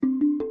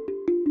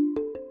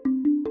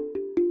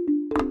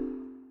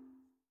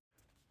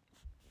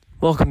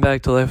Welcome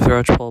back to Life with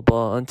Archibald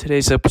Ball. On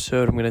today's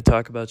episode, I'm going to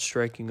talk about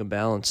striking a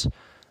balance.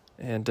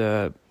 And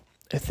I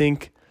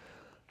think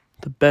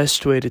the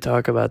best way to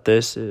talk about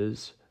this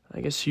is,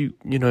 I guess you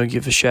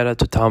give a shout out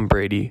to Tom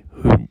Brady,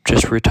 who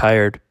just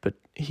retired, but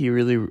he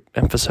really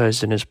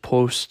emphasized in his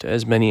post,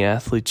 as many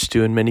athletes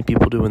do and many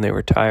people do when they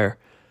retire,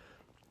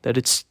 that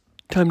it's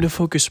time to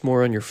focus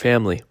more on your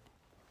family.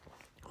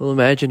 Well,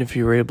 imagine if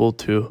you were able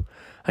to,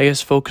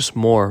 focus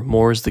more.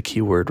 More is the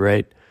key word,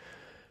 right?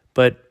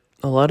 But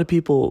a lot of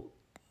people,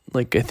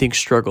 I think,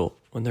 struggle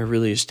when they're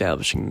really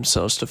establishing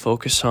themselves to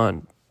focus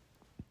on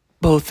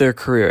both their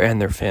career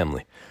and their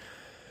family.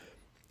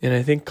 And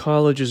I think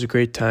college is a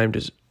great time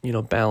to,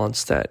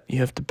 balance that. You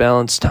have to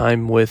balance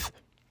time with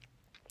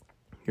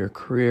your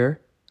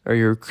career or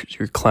your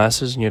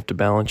classes, and you have to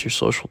balance your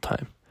social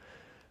time,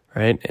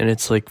 right? And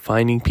it's like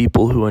finding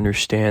people who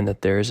understand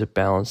that there is a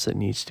balance that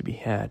needs to be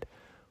had,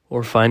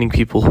 or finding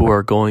people who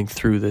are going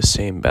through the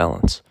same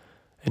balance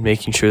and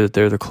making sure that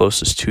they're the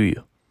closest to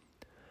you.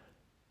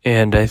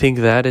 And I think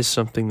that is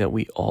something that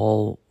we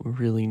all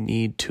really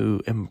need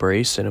to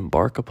embrace and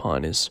embark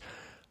upon is,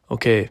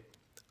 okay,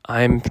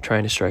 I'm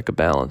trying to strike a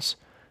balance.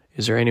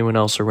 Is there anyone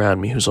else around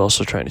me who's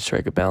also trying to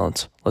strike a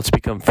balance? Let's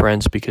become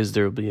friends because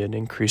there will be an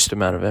increased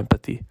amount of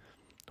empathy.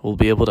 We'll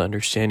be able to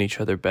understand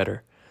each other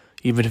better.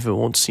 Even if it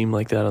won't seem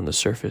like that on the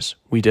surface,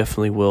 we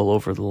definitely will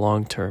over the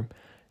long term.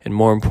 And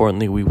more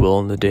importantly, we will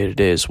in the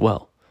day-to-day as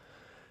well.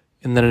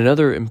 And then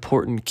another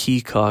important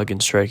key cog in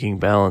striking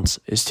balance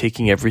is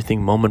taking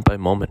everything moment by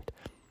moment.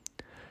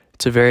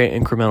 It's a very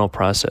incremental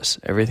process.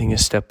 Everything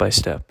is step by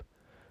step,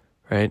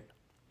 right?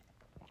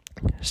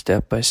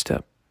 Step by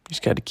step. You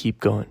just got to keep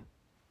going.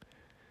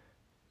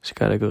 Just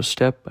got to go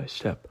step by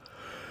step.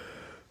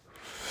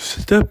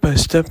 Step by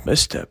step by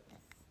step.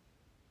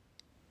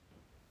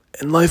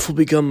 And life will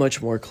become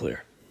much more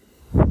clear.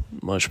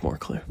 Much more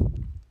clear.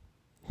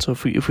 So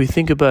if we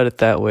think about it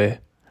that way,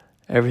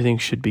 everything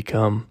should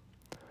become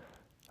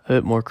a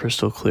bit more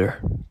crystal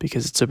clear,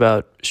 because it's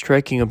about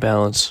striking a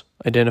balance,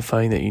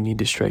 identifying that you need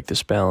to strike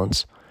this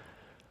balance,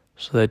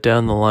 so that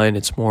down the line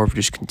it's more of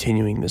just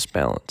continuing this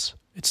balance.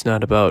 It's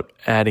not about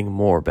adding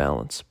more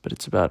balance, but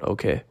it's about,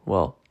 okay,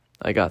 well,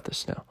 I got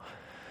this now.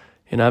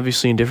 And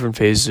obviously in different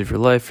phases of your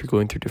life, you're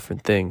going through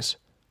different things,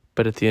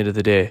 but at the end of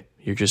the day,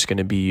 you're just going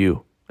to be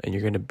you, and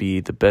you're going to be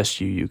the best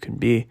you can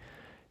be.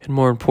 And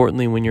more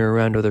importantly, when you're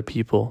around other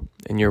people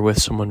and you're with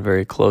someone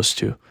very close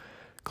to,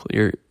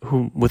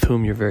 with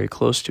whom you're very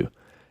close to,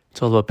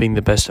 it's all about being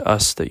the best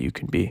us that you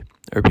can be,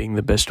 or being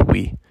the best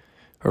we,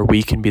 or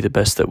we can be the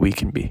best that we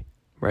can be,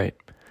 right?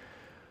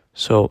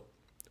 So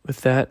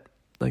with that,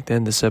 I'd like to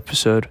end this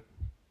episode.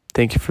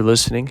 Thank you for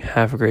listening.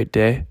 Have a great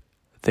day.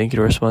 Thank you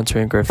to our sponsor,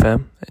 Anchor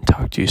FM, and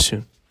talk to you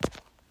soon.